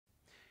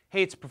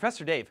Hey, it's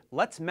Professor Dave.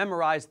 Let's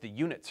memorize the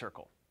unit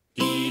circle.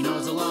 He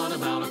knows a lot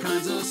about all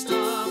kinds of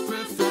stuff.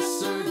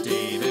 Professor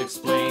Dave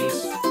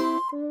explains.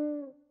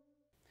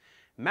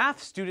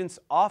 Math students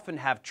often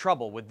have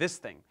trouble with this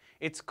thing.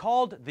 It's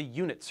called the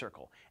unit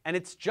circle, and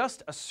it's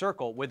just a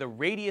circle with a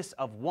radius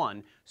of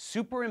 1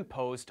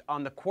 superimposed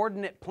on the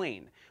coordinate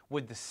plane,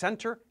 with the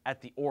center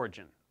at the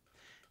origin.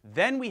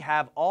 Then we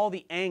have all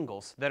the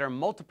angles that are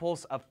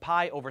multiples of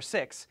pi over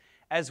 6,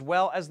 as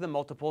well as the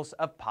multiples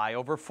of pi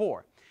over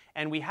 4.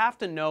 And we have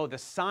to know the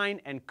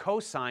sine and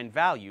cosine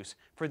values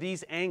for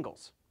these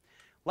angles.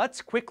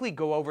 Let's quickly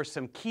go over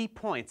some key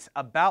points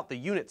about the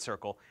unit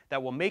circle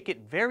that will make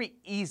it very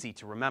easy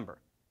to remember.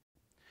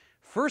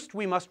 First,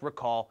 we must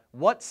recall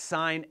what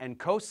sine and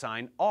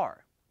cosine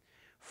are.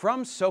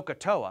 From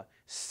SOHCAHTOA,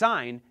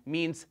 sine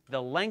means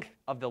the length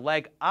of the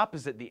leg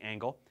opposite the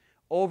angle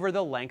over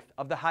the length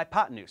of the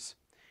hypotenuse,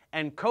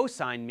 and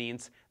cosine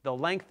means the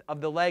length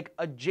of the leg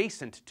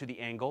adjacent to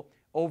the angle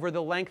over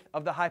the length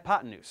of the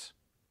hypotenuse.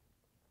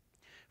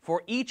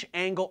 For each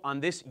angle on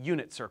this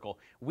unit circle,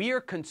 we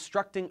are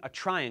constructing a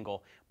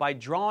triangle by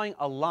drawing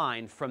a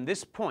line from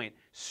this point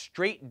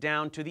straight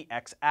down to the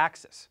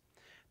x-axis.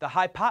 The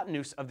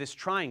hypotenuse of this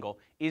triangle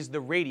is the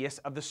radius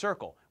of the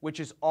circle, which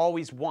is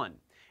always 1,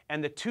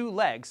 and the two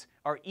legs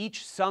are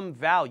each some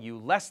value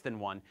less than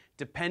 1,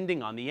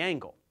 depending on the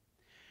angle.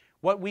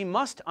 What we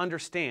must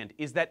understand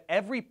is that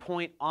every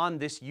point on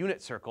this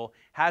unit circle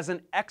has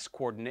an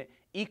x-coordinate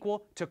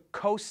equal to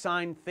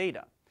cosine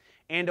theta,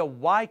 and a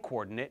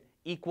y-coordinate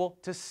equal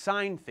to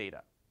sine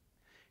theta.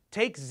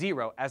 Take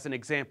 0 as an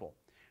example.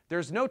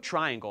 There's no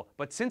triangle,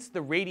 but since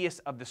the radius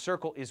of the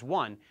circle is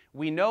 1,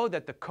 we know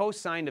that the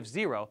cosine of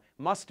 0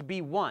 must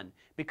be 1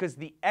 because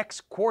the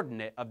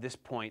x-coordinate of this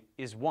point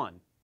is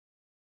 1.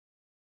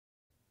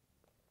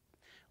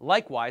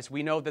 Likewise,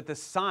 we know that the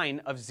sine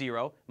of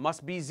 0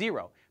 must be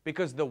 0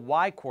 because the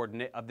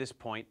y-coordinate of this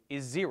point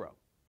is 0.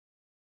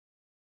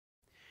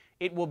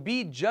 It will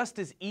be just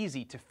as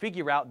easy to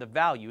figure out the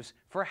values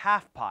for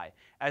half pi,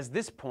 as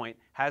this point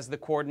has the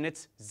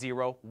coordinates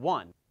 0,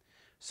 1.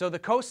 So the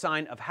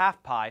cosine of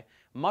half pi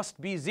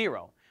must be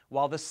 0,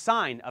 while the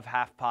sine of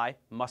half pi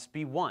must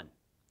be 1.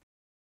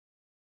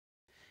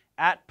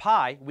 At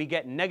pi, we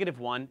get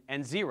 -1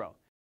 and 0.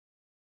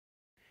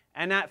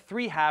 And at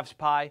 3/2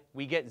 pi,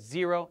 we get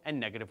 0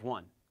 and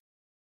 -1.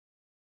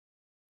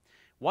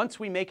 Once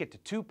we make it to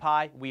 2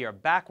 pi, we are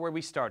back where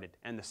we started,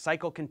 and the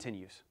cycle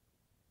continues.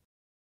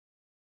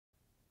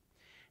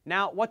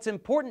 Now, what's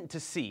important to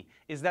see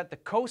is that the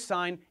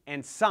cosine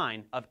and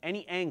sine of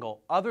any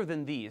angle other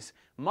than these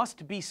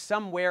must be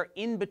somewhere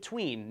in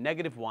between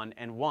 -1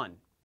 and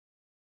 1.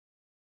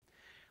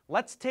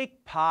 Let's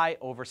take pi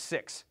over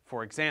 6,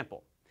 for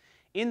example.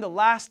 In the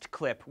last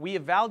clip, we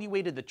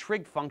evaluated the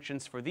trig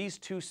functions for these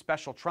two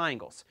special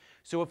triangles,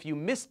 so if you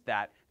missed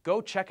that,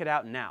 go check it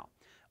out now.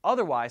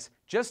 Otherwise,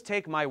 just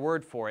take my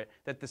word for it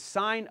that the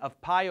sine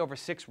of pi over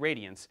 6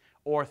 radians,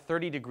 or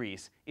 30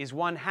 degrees, is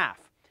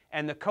 1/2.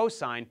 And the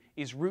cosine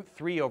is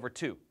 √3 over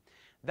 2.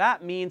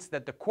 That means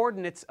that the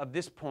coordinates of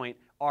this point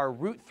are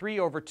 √3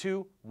 over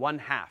 2,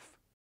 1/2.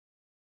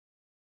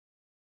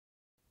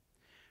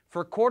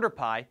 For quarter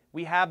pi,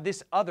 we have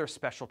this other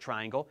special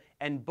triangle,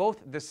 and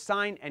both the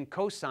sine and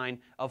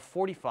cosine of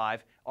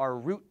 45 are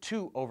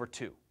 √2 over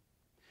 2.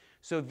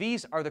 So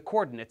these are the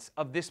coordinates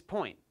of this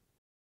point.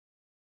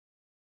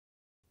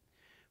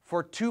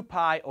 For 2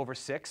 pi over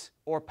 6,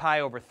 or pi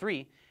over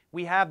 3,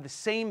 we have the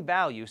same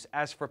values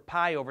as for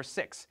pi over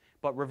 6,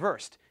 but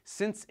reversed,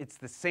 since it's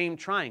the same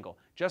triangle,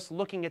 just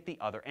looking at the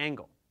other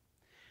angle.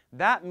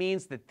 That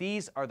means that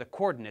these are the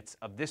coordinates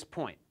of this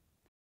point.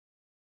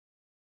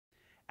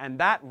 And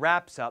that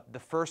wraps up the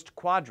first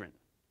quadrant.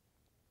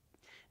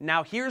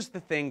 Now here's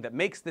the thing that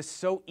makes this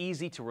so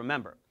easy to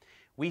remember.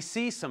 We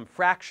see some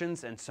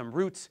fractions and some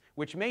roots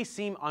which may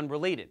seem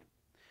unrelated.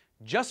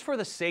 Just for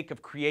the sake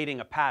of creating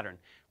a pattern,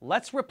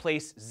 let's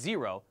replace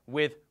 0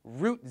 with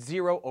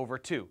 √0 over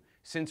 2,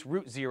 since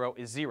 √0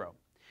 is 0.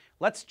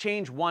 Let's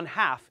change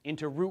 1/2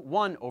 into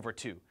 √1 over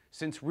 2,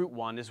 since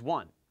 √1 is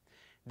 1.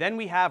 Then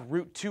we have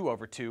 √2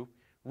 over 2,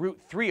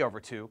 √3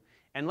 over 2,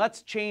 and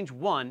let's change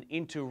 1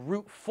 into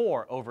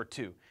 √4 over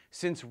 2,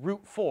 since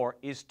 √4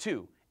 is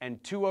 2,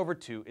 and 2 over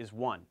 2 is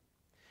 1.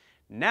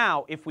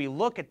 Now, if we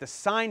look at the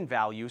sine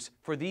values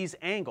for these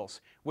angles,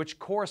 which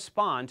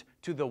correspond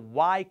to the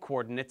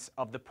y-coordinates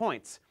of the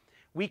points,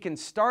 we can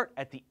start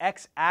at the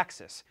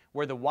x-axis,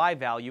 where the y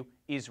value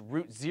is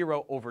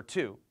 √0 over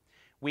 2.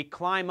 We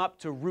climb up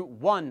to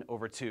 √1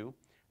 over 2,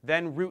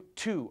 then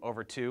 √2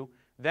 over 2,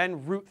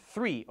 then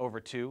 √3 over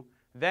 2,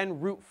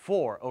 then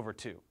 √4 over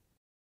 2.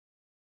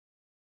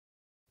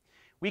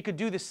 We could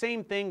do the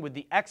same thing with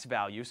the x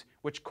values,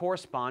 which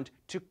correspond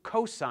to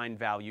cosine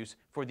values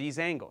for these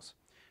angles,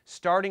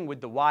 starting with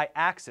the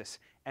y-axis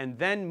and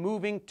then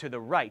moving to the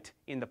right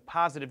in the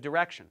positive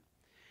direction.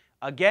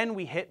 Again,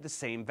 we hit the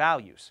same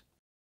values.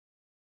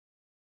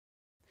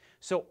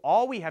 So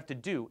all we have to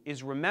do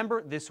is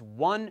remember this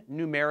one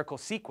numerical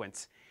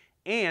sequence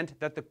and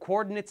that the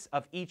coordinates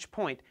of each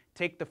point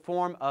take the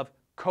form of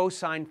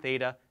cosine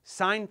theta,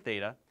 sine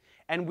theta,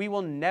 and we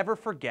will never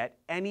forget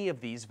any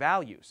of these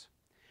values.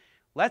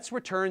 Let's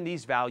return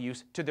these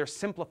values to their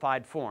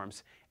simplified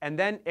forms and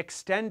then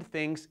extend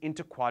things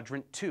into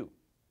quadrant 2.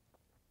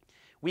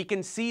 We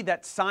can see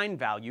that sine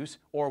values,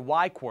 or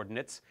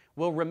y-coordinates,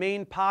 will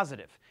remain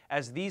positive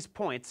as these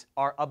points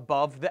are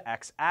above the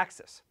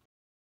x-axis.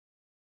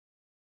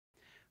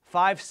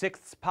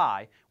 5/6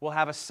 pi will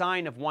have a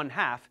sine of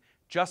 1/2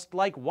 just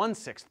like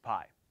 1/6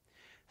 pi.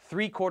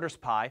 3/4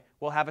 pi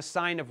will have a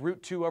sine of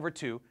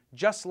 √2/2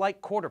 just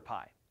like quarter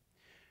pi.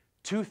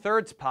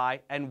 2/3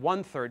 pi and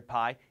 1/3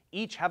 pi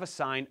each have a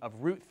sine of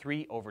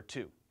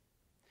 √3/2.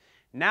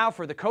 Now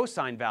for the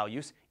cosine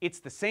values,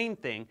 it's the same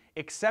thing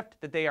except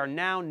that they are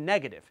now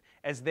negative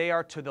as they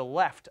are to the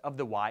left of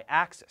the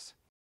y-axis.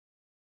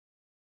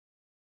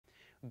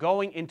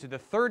 Going into the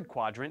third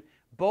quadrant,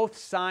 both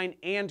sine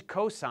and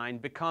cosine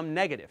become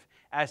negative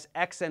as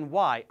x and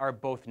y are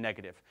both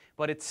negative,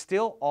 but it's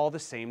still all the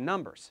same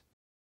numbers.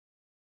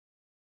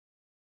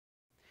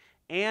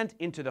 And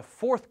into the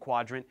fourth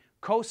quadrant,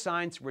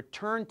 cosines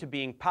return to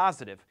being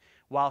positive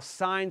while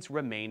sines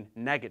remain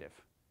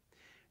negative.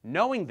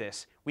 Knowing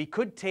this, we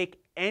could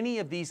take any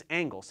of these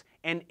angles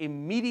and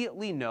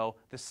immediately know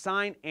the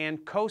sine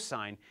and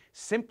cosine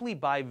simply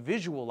by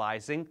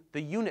visualizing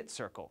the unit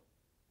circle.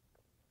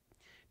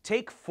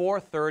 Take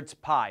 4/3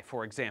 pi,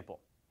 for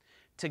example.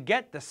 To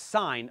get the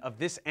sine of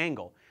this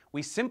angle,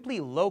 we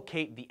simply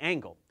locate the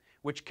angle,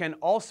 which can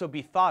also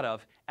be thought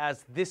of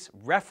as this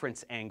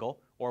reference angle,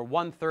 or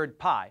 1/3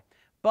 pi,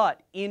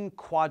 but in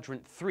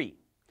quadrant 3.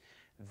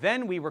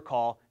 Then we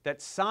recall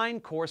that sine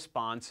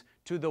corresponds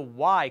to the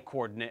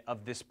y-coordinate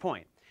of this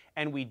point,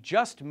 and we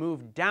just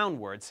move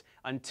downwards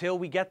until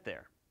we get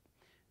there.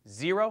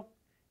 0,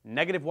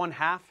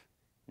 -1/2,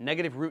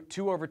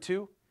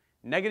 -√2/2,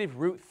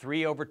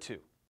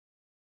 -√3/2.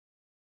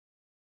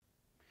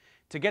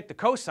 To get the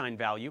cosine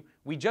value,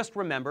 we just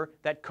remember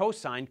that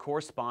cosine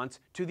corresponds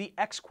to the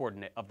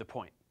x-coordinate of the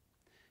point.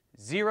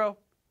 0,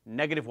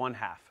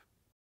 -1/2.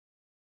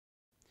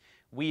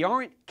 We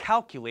aren't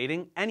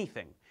calculating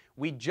anything.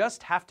 We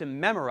just have to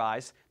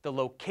memorize the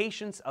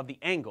locations of the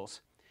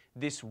angles,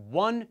 this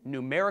one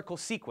numerical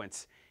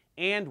sequence,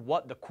 and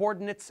what the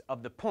coordinates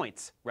of the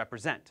points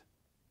represent.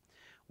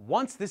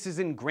 Once this is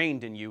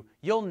ingrained in you,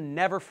 you'll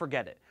never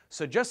forget it,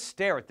 so just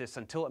stare at this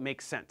until it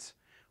makes sense.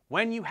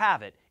 When you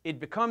have it, it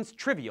becomes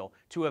trivial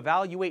to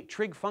evaluate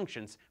trig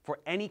functions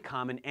for any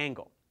common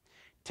angle.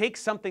 Take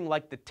something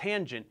like the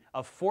tangent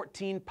of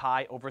 14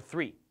 pi over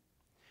 3.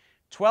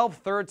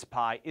 12/3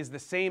 pi is the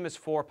same as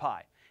 4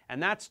 pi,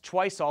 and that's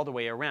twice all the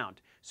way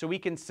around, so we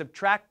can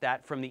subtract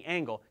that from the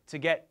angle to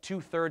get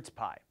 2/3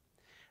 pi.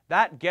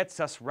 That gets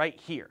us right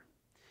here.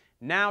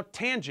 Now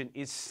tangent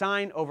is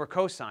sine over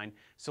cosine,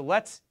 so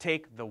let's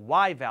take the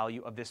y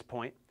value of this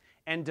point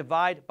and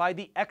divide by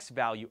the x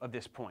value of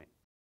this point.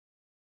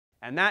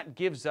 And that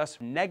gives us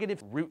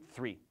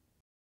 -√3.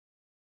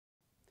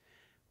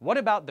 What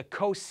about the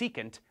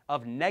cosecant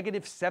of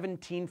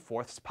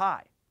 -17/4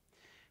 pi?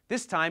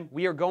 This time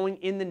we are going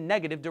in the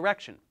negative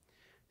direction.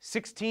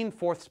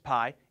 16/4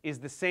 pi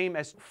is the same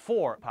as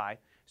 4 pi,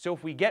 so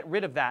if we get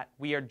rid of that,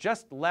 we are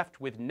just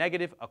left with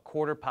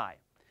 -1/4 pi.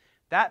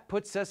 That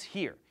puts us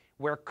here,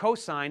 where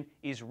cosine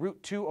is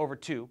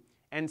 √2/2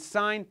 and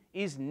sine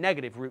is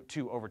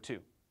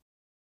 -√2/2.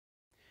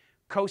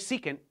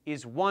 Cosecant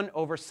is 1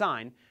 over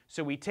sine,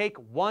 so we take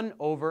 1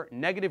 over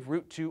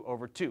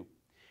 -√2/2.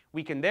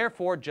 We can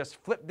therefore just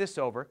flip this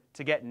over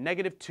to get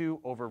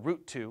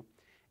 -2/√2,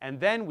 and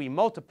then we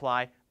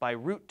multiply by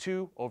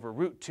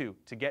 √2/√2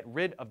 to get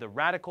rid of the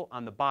radical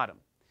on the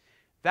bottom.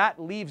 That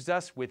leaves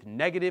us with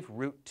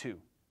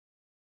 -√2.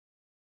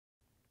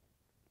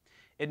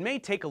 It may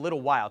take a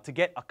little while to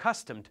get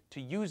accustomed to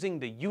using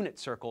the unit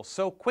circle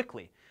so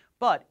quickly,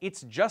 but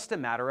it's just a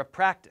matter of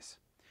practice.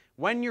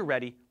 When you're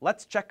ready,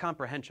 let's check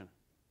comprehension.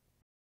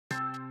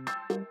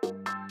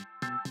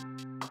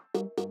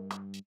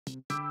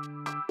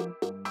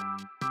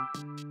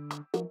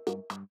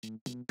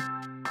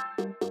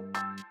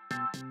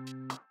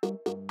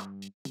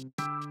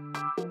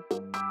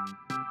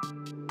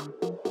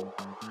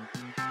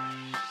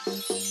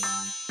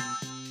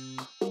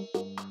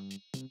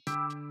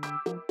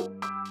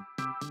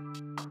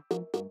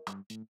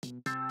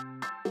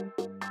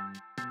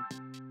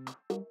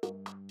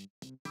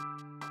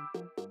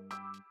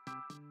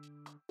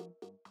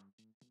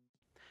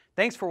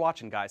 Thanks for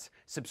watching, guys.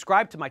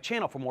 Subscribe to my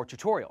channel for more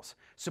tutorials.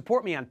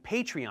 Support me on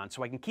Patreon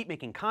so I can keep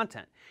making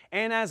content.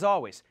 And as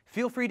always,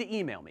 feel free to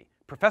email me,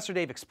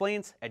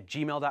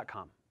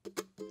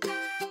 ProfessorDaveExplains@gmail.com.